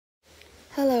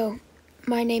Hello,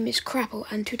 my name is Crapple,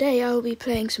 and today I will be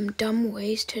playing some dumb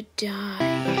ways to die.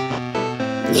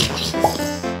 That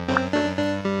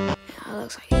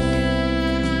looks like it.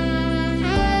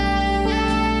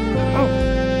 Oh!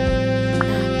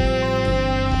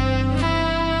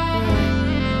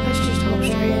 Let's just hop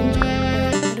straight into it.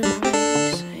 I don't have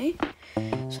anything to say.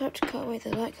 So I have to cut away the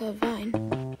light coloured vine.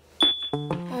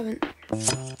 I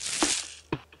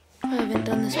haven't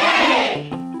done this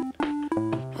before.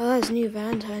 Oh, there's new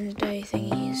Valentine's Day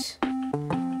thingies.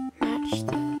 Match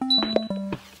the...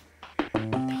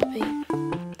 That'll be...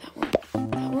 that one.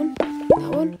 That one?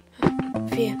 That one?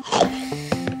 Fear.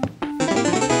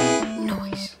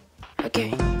 Nice.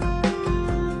 Okay.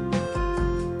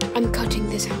 I'm cutting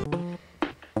this out.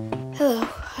 Hello,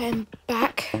 I am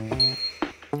back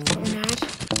from an ad.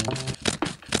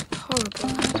 Horrible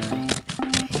ad. I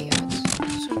hate ads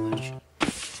so much.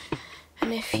 And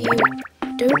if you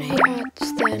don't hate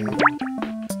ads, then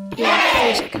you have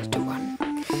 3 seconds to run.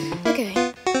 Okay,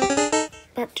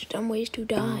 back to dumb ways to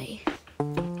die.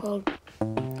 Hold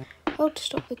to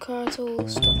stop the car at all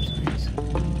stop signs.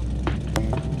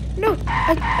 No,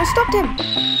 I stopped him.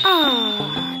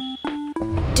 Ah,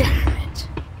 damn it.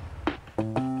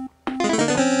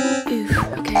 Oof.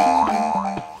 Okay.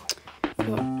 I've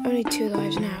got only 2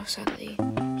 lives now, sadly. So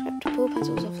I have to pull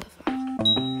petals off the flower.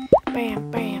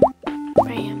 Bam, bam,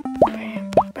 bam.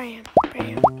 Bam, bam,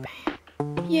 bam, bam.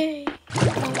 Yay!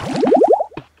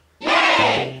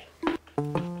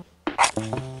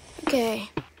 Okay.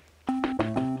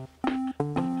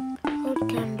 Hold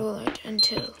candlelight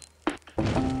until...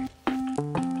 Oh,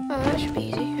 that should be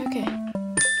easy. Okay.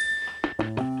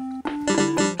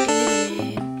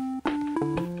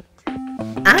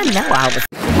 I know I was...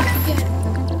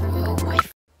 Oh my...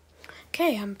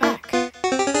 Okay, I'm back.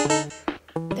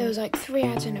 There was like 3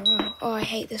 ads in a row. Oh, I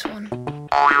hate this one.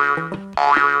 I've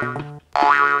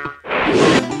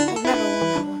never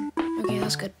won that one. Okay,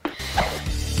 that's good.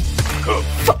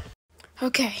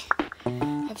 Okay,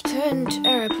 I've turned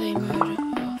airplane mode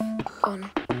on.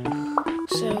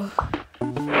 So,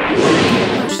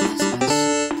 watch this.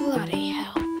 That's bloody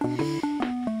hell.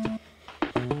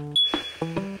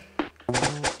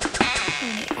 How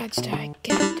many ads did I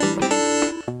get?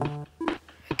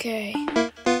 Okay,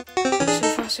 so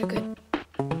far so good.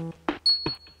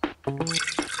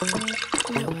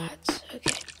 No ads,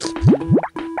 okay.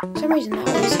 For some reason that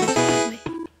always seems to me,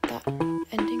 that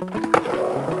ending.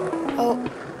 Oh,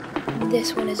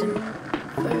 this one isn't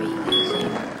very easy.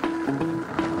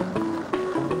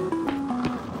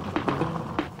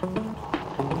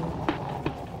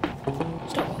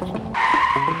 Stop walking.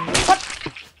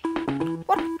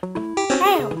 What?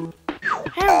 How?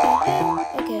 How?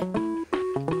 Okay.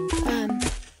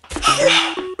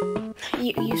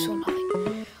 You saw nothing.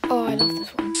 Oh, I love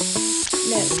this one.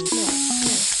 No.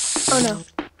 Oh no.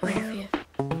 My fear.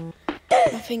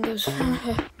 My fingers.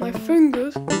 My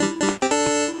fingers.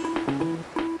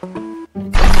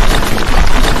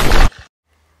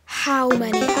 How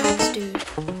many ads, dude?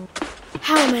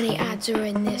 How many ads are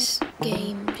in this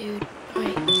game, dude?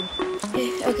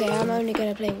 Okay, I'm only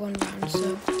gonna play 1 round,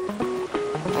 so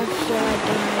after I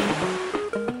die,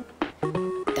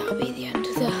 that'll be the end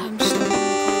of the hamster.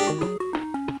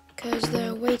 Because there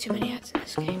are way too many ads in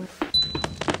this game.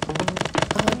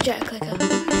 Oh, jet clicker.